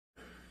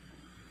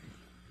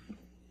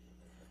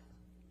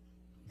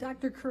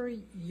Dr.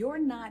 Curry, you're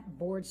not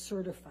board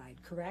certified,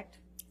 correct?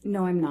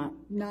 No, I'm not.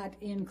 Not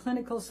in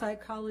clinical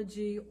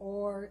psychology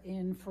or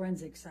in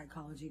forensic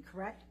psychology,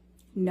 correct?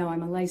 No,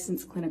 I'm a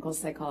licensed clinical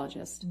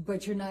psychologist.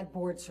 But you're not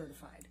board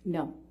certified?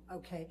 No.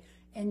 Okay.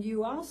 And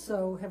you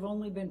also have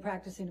only been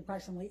practicing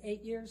approximately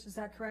 8 years, is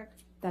that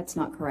correct? That's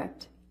not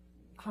correct.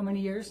 How many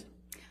years?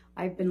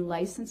 I've been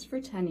licensed for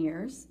 10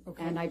 years,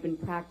 Okay. and I've been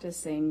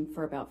practicing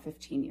for about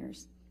 15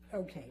 years.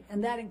 Okay.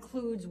 And that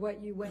includes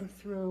what you went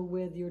through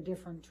with your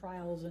different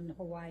trials in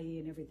Hawaii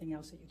and everything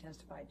else that you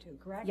testified to,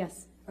 correct?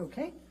 Yes.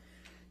 Okay.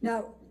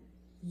 Now,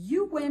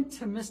 you went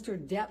to Mr.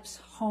 Depp's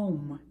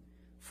home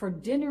for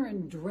dinner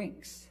and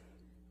drinks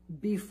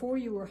before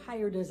you were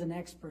hired as an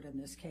expert in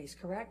this case,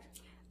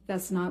 correct?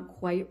 That's not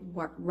quite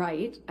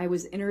right. I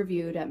was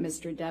interviewed at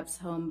Mr. Depp's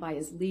home by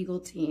his legal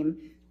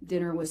team.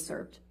 Dinner was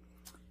served.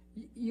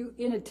 You,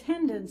 in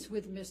attendance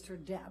with Mr.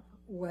 Depp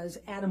was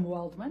Adam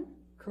Waldman,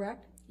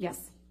 correct?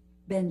 Yes.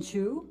 Ben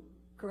Chu,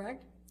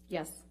 correct?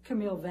 Yes.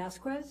 Camille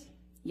Vasquez?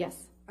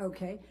 Yes.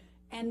 Okay.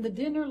 And the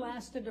dinner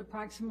lasted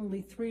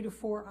approximately 3 to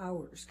 4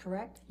 hours,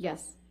 correct?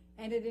 Yes.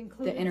 And it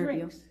included The interview.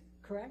 drinks,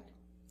 correct?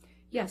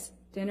 Yes.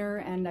 Dinner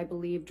and I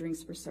believe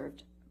drinks were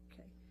served.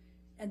 Okay.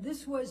 And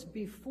this was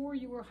before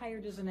you were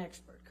hired as an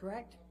expert,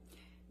 correct?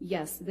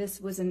 Yes,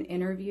 this was an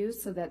interview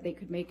so that they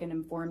could make an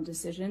informed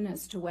decision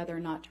as to whether or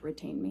not to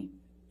retain me.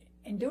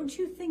 And don't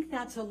you think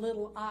that's a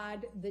little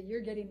odd that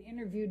you're getting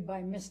interviewed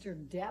by Mr.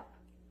 Depp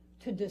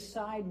to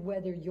decide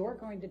whether you're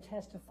going to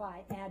testify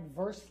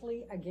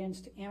adversely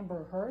against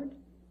Amber Heard?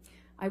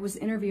 I was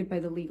interviewed by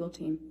the legal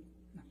team.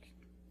 Okay.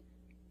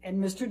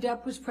 And Mr.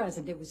 Depp was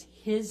present. It was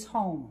his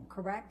home,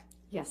 correct?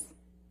 Yes.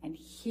 And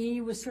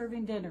he was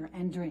serving dinner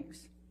and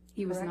drinks.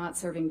 He was correct? not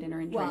serving dinner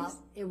and drinks.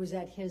 Well, it was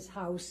at his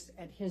house,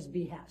 at his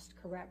behest,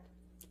 correct?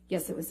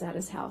 Yes, it was at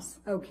his house.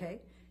 Okay.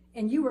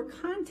 And you were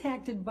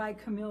contacted by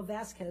Camille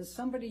Vasquez,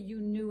 somebody you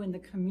knew in the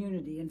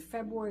community, in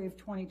February of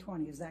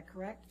 2020. Is that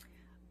correct?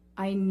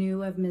 I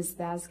knew of Ms.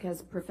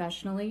 Vasquez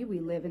professionally. We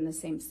live in the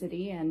same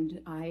city, and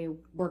I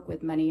work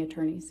with many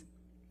attorneys.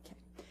 Okay.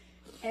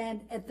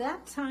 And at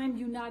that time,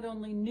 you not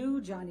only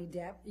knew Johnny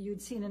Depp,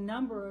 you'd seen a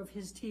number of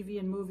his TV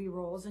and movie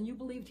roles, and you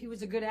believed he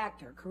was a good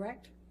actor,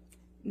 correct?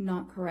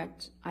 Not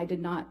correct. I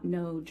did not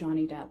know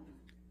Johnny Depp.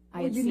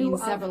 I had you knew seen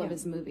of several of him.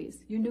 his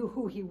movies. You knew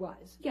who he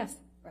was? Yes.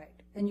 Right.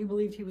 And you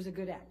believed he was a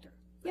good actor?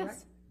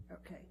 Yes.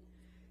 Correct? Okay.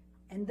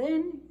 And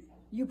then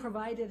you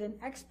provided an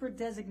expert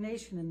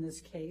designation in this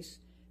case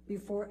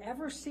before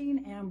ever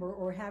seeing Amber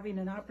or having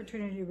an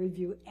opportunity to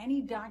review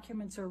any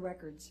documents or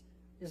records.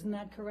 Isn't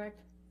that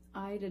correct?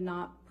 I did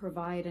not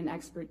provide an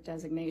expert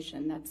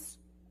designation.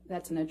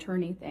 That's an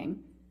attorney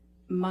thing.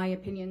 My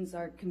opinions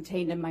are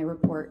contained in my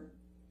report.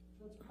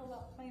 Let's pull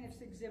up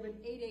Plaintiff's Exhibit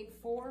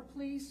 884,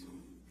 please.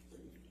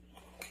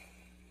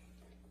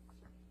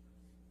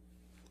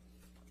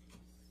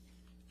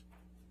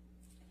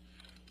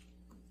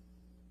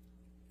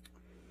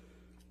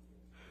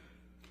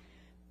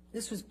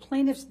 This was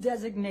plaintiff's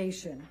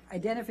designation,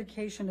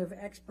 identification of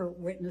expert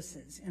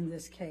witnesses in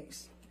this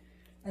case.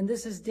 And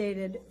this is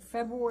dated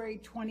February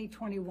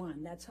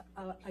 2021. That's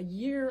a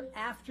year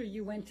after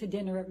you went to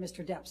dinner at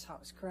Mr. Depp's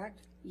house,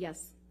 correct?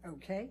 Yes.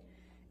 Okay.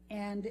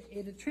 And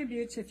it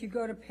attributes, if you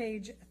go to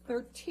page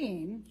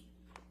 13,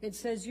 it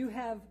says you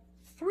have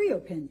 3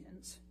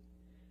 opinions.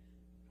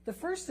 The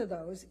first of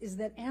those is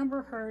that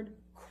Amber Heard,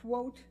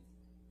 quote,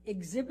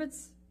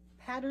 exhibits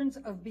patterns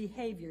of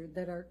behavior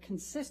that are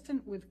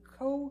consistent with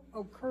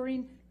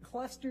co-occurring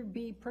cluster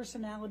B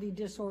personality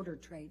disorder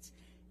traits,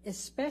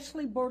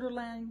 especially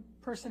borderline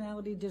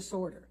personality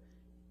disorder.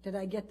 Did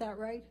I get that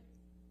right?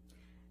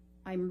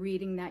 I'm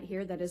reading that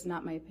here. That is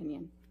not my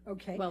opinion.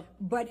 Okay. Well,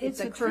 but it's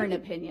a current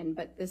opinion,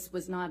 but this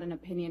was not an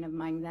opinion of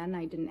mine then.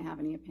 I didn't have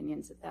any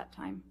opinions at that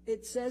time.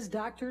 It says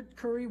Dr.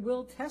 Curry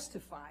will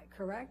testify,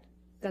 correct?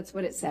 That's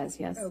what it says,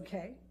 yes.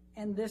 Okay.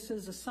 And this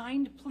is a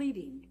signed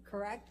pleading,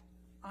 correct,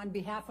 on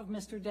behalf of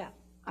Mr. Depp?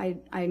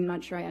 I'm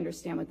not sure I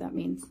understand what that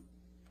means.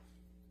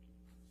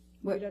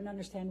 You don't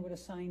understand what a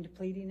signed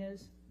pleading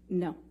is?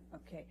 No.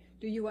 Okay.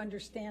 Do you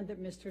understand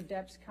that Mr.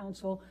 Depp's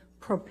counsel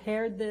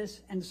prepared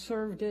this and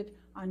served it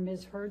on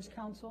Ms. Heard's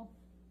counsel?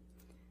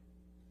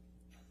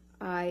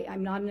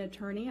 I'm not an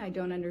attorney. I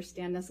don't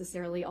understand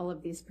necessarily all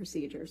of these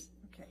procedures.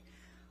 Okay.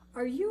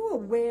 Are you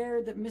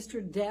aware that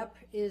Mr. Depp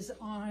is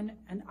on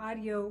an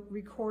audio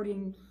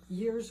recording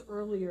years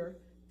earlier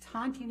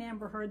taunting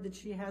Amber Heard that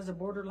she has a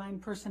borderline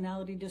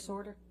personality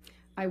disorder?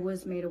 I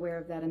was made aware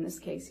of that in this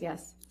case,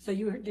 yes. So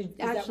you did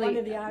Actually, that one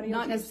of the audios?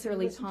 not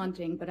necessarily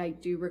taunting, but I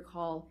do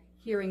recall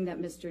hearing that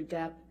Mr.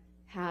 Depp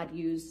had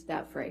used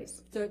that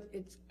phrase. So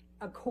it's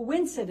a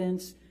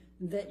coincidence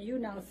that you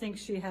now think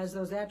she has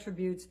those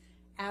attributes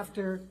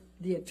after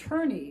the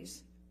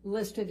attorneys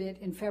listed it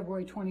in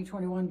February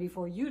 2021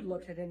 before you'd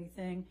looked at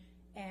anything,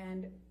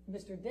 and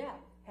Mr. Depp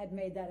had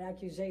made that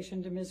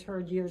accusation to Ms.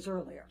 Heard years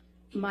earlier.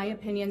 My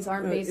opinions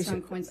aren't based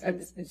on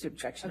coincidence. It's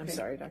objection. Okay. I'm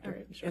sorry,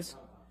 Dr. Yes.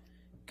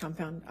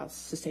 Compound, I'll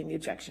sustain the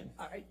objection.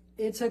 All right.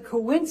 it's a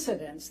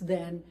coincidence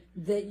then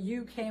that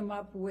you came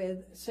up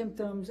with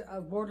symptoms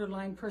of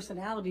borderline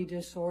personality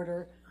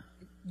disorder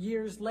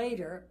years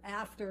later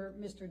after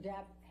Mr.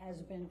 Depp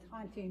has been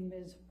taunting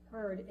Ms.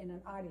 Heard in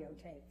an audio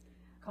tape.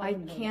 I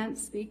can't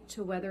speak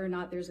to whether or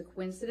not there's a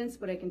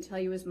coincidence. What I can tell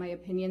you is my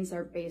opinions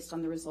are based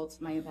on the results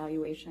of my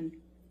evaluation.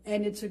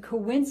 And it's a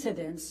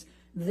coincidence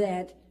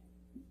that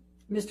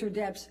Mr.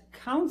 Depp's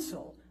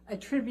counsel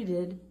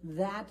attributed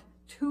that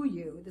to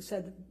you,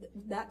 said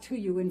that to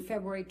you in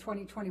February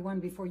 2021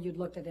 before you'd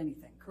looked at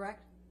anything,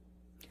 correct?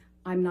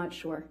 I'm not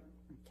sure.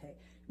 Okay.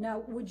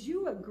 Now, would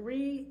you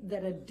agree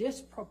that a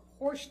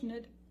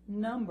disproportionate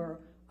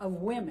number of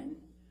women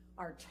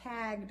are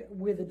tagged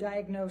with a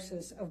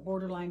diagnosis of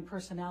borderline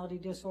personality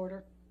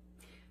disorder?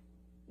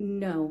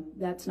 No,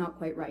 that's not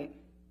quite right.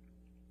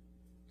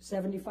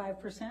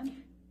 75%?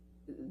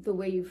 The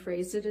way you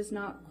phrased it is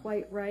not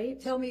quite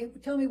right. Tell me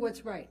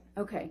what's right.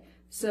 Okay,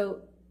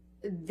 so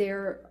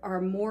there are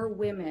more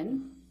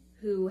women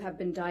who have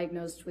been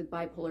diagnosed with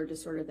bipolar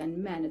disorder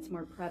than men. It's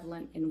more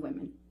prevalent in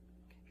women.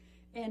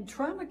 And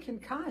trauma can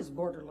cause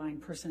borderline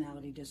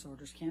personality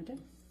disorders, can't it?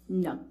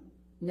 No.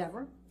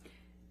 Never?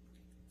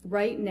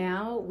 Right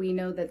now, we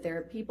know that there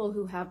are people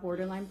who have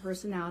borderline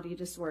personality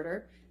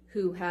disorder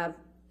who have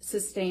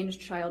sustained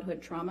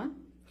childhood trauma.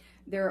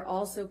 There are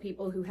also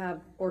people who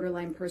have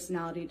borderline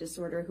personality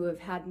disorder who have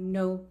had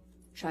no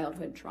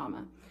childhood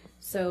trauma.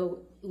 So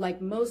like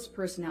most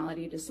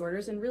personality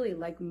disorders, and really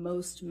like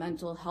most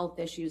mental health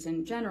issues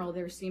in general,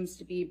 there seems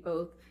to be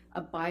both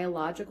a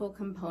biological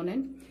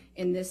component.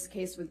 In this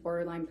case with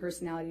borderline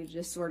personality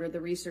disorder,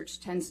 the research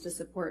tends to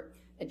support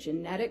a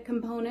genetic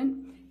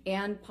component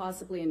and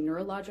possibly a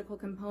neurological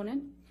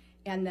component.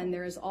 And then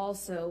there is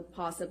also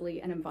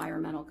possibly an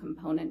environmental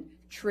component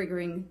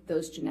triggering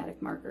those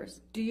genetic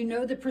markers. Do you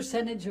know the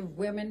percentage of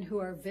women who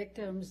are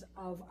victims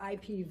of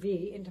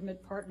IPV,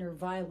 intimate partner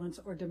violence,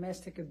 or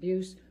domestic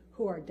abuse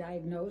who are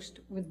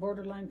diagnosed with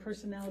borderline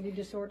personality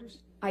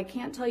disorders? I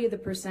can't tell you the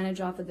percentage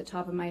off at the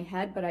top of my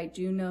head, but I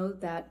do know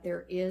that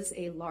there is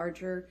a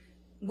larger,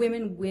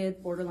 women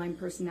with borderline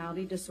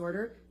personality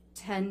disorder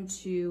tend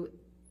to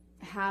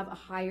have a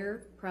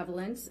higher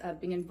prevalence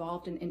of being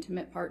involved in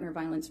intimate partner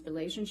violence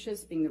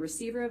relationships, being the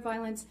receiver of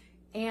violence,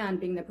 and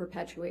being the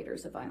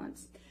perpetuators of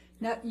violence.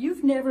 Now,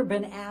 you've never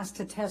been asked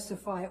to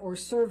testify or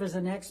serve as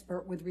an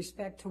expert with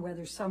respect to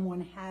whether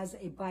someone has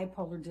a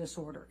bipolar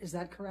disorder. Is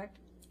that correct?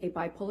 A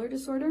bipolar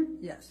disorder?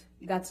 Yes.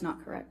 That's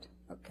not correct.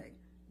 Okay.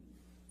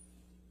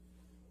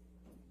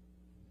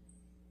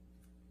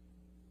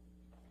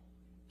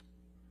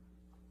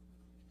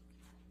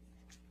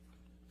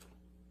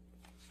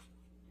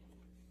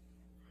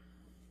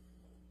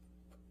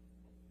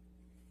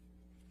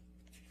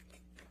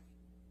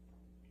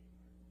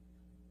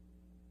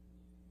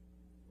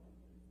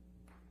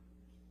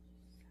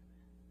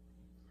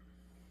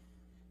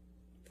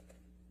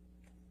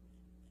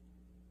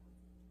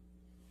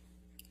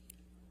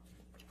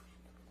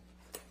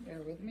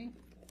 Bear with me.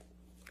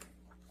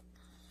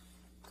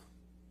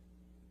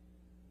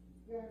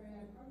 You have an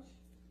approach?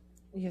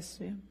 Yes,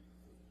 ma'am.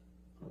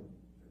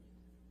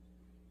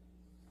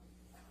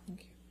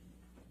 Thank you.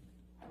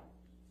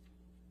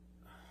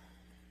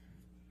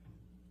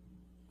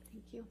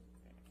 Thank you.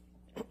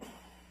 Do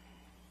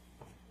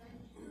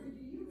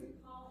you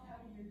recall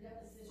having your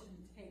deposition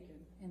taken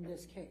in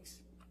this case?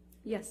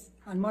 Yes,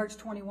 On March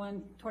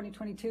 21,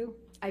 2022?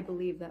 I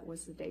believe that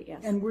was the date,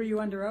 yes. And were you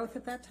under oath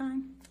at that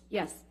time?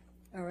 Yes.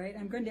 All right,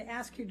 I'm going to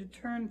ask you to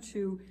turn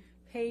to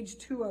page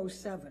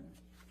 207.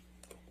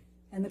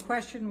 And the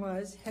question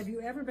was, have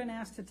you ever been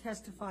asked to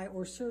testify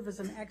or serve as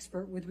an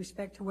expert with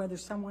respect to whether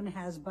someone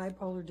has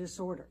bipolar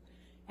disorder?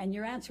 And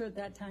your answer at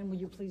that time, will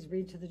you please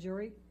read to the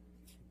jury?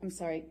 I'm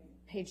sorry,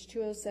 page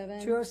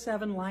 207?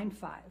 207, line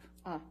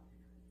 5.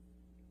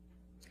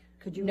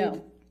 Could you No.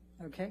 read?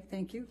 Okay,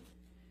 thank you.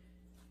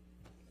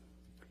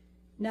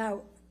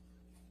 Now,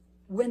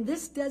 when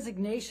this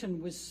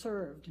designation was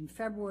served in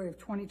February of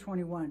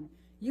 2021,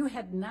 you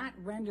had not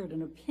rendered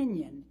an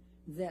opinion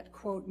that,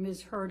 quote,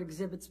 Ms. Heard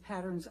exhibits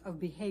patterns of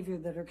behavior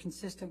that are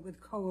consistent with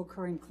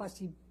co-occurring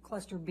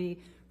cluster B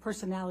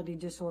personality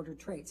disorder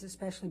traits,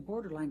 especially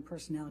borderline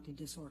personality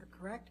disorder,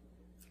 correct?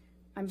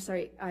 I'm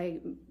sorry,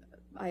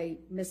 I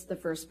missed the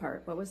first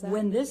part. What was that?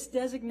 When this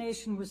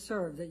designation was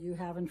served that you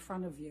have in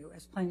front of you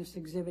as Plaintiff's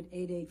Exhibit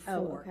 884,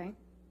 Oh, okay.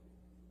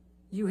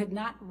 you had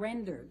not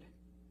rendered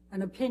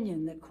an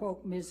opinion that,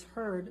 quote, Ms.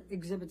 Heard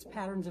exhibits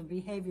patterns of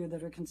behavior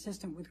that are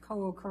consistent with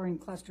co-occurring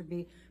cluster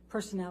B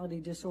personality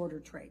disorder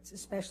traits,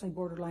 especially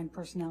borderline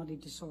personality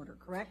disorder,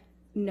 correct?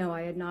 No,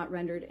 I had not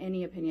rendered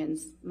any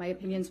opinions. My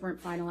opinions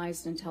weren't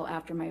finalized until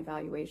after my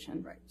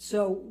evaluation. Right.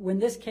 So when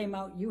this came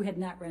out, you had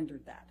not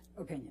rendered that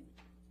opinion?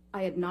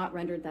 I had not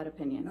rendered that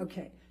opinion.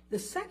 Okay. The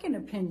second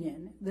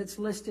opinion that's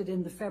listed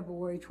in the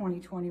February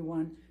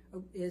 2021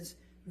 is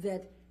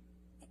that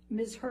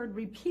Ms. Heard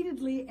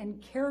repeatedly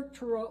and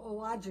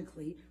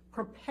characterologically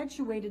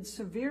perpetuated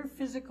severe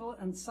physical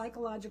and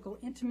psychological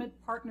intimate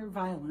partner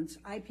violence,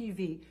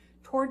 IPV,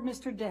 toward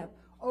Mr. Depp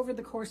over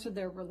the course of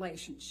their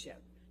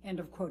relationship. End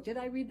of quote. Did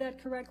I read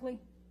that correctly?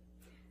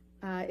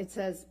 It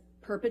says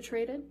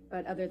perpetrated,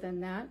 but other than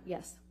that,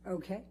 yes.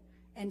 Okay.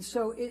 And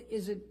so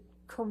is it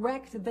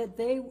correct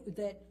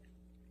that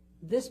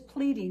this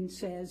pleading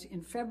says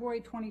in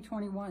February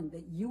 2021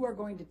 that you are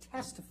going to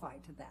testify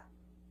to that?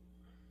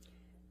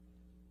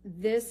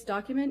 This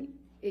document,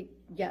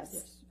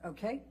 yes.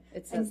 Okay.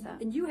 It says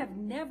that. And you have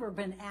never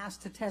been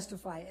asked to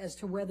testify as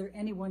to whether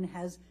anyone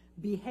has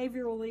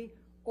behaviorally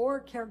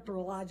or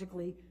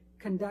characterologically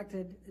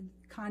conducted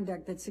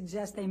conduct that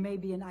suggests they may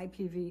be an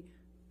IPV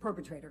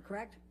perpetrator,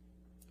 correct?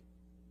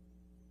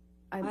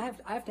 I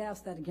have to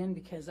ask that again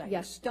because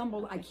I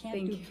stumbled. I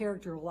can't do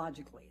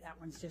characterologically. That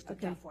one's just a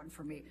tough one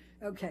for me.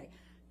 Okay.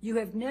 You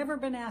have never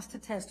been asked to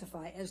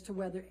testify as to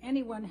whether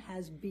anyone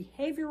has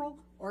behavioral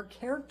or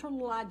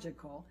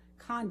characterological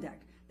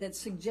conduct that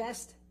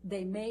suggests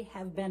they may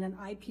have been an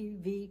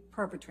IPV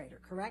perpetrator,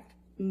 correct?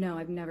 No,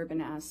 I've never been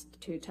asked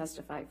to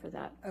testify for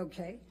that.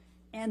 Okay.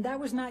 And that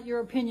was not your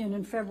opinion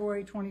in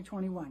February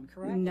 2021,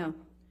 correct? No.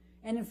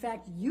 And in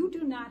fact, you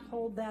do not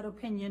hold that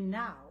opinion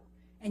now,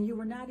 and you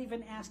were not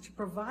even asked to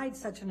provide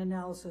such an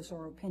analysis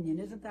or opinion.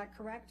 Isn't that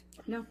correct?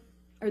 No.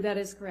 Or that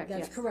is correct,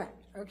 That's yes.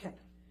 correct. Okay.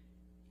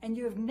 And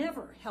you have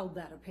never held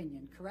that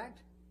opinion,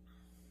 correct?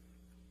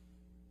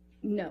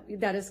 No,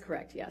 that is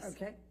correct, yes.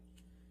 Okay.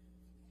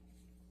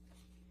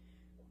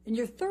 And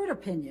your third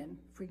opinion,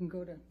 if we can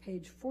go to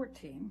page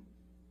 14,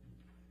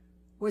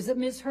 was that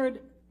Ms. Heard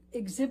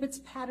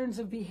exhibits patterns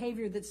of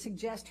behavior that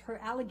suggest her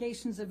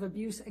allegations of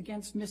abuse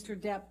against Mr.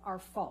 Depp are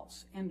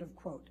false, end of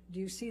quote. Do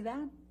you see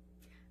that?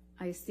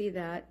 I see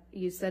that.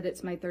 You said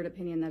it's my third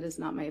opinion. That is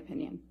not my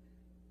opinion.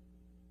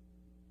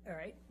 All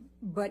right.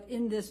 But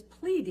in this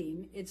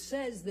pleading, it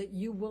says that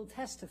you will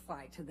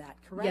testify to that,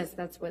 correct? Yes,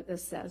 that's what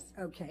this says.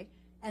 Okay.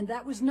 And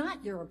that was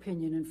not your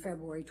opinion in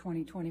February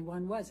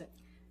 2021, was it?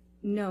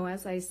 No,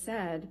 as I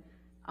said,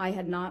 I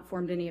had not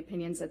formed any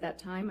opinions at that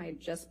time. I had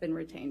just been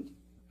retained.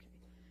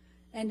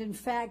 And in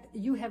fact,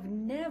 you have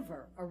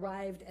never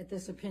arrived at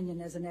this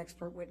opinion as an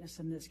expert witness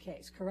in this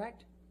case,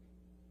 correct?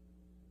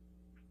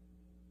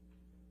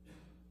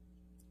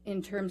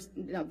 In terms,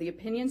 no, the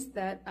opinions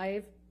that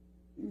I've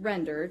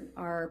rendered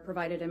are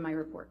provided in my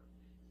report.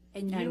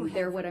 And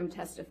they're what I'm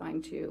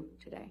testifying to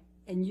today.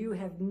 And you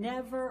have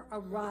never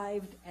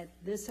arrived at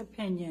this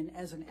opinion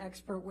as an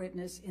expert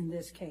witness in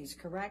this case,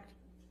 correct?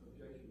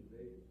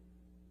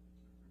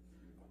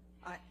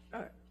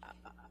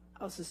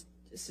 I'll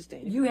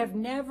sustain it. You have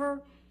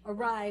never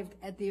arrived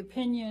at the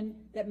opinion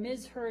that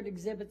Ms. Heard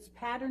exhibits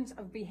patterns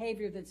of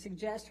behavior that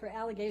suggest her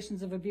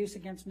allegations of abuse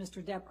against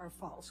Mr. Depp are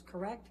false,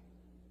 correct?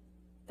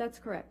 That's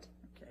correct.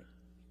 Okay.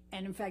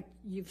 And in fact,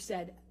 you've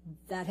said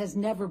that has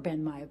never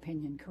been my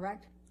opinion,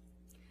 correct?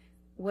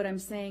 What I'm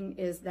saying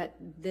is that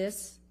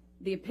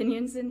the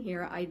opinions in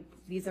here,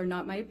 these are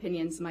not my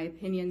opinions. My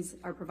opinions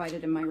are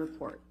provided in my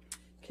report.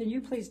 Can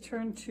you please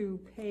turn to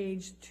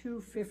page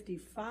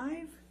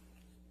 255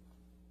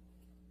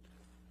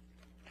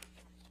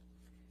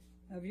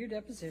 of your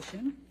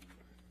deposition?